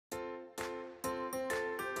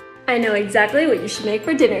I know exactly what you should make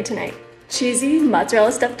for dinner tonight. Cheesy mozzarella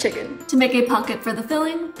stuffed chicken. To make a pocket for the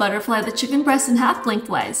filling, butterfly the chicken breast in half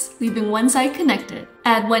lengthwise, leaving one side connected.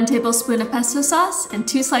 Add 1 tablespoon of pesto sauce and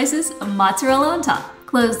 2 slices of mozzarella on top.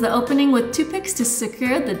 Close the opening with toothpicks to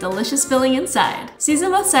secure the delicious filling inside.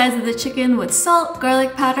 Season both sides of the chicken with salt,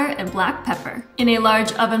 garlic powder, and black pepper. In a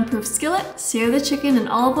large oven-proof skillet, sear the chicken in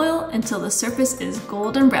olive oil until the surface is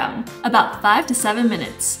golden brown, about 5 to 7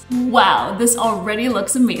 minutes. Wow, this already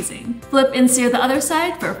looks amazing. Flip and sear the other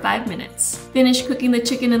side for 5 minutes. Finish cooking the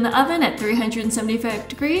chicken in the oven at 375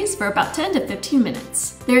 degrees for about 10 to 15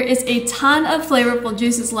 minutes. There is a ton of flavorful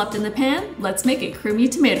juices left in the pan. Let's make a creamy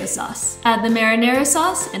tomato sauce. Add the marinara sauce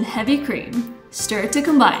and heavy cream. Stir to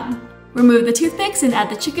combine. Remove the toothpicks and add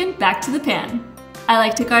the chicken back to the pan. I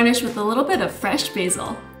like to garnish with a little bit of fresh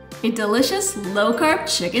basil. A delicious low-carb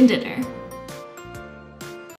chicken dinner.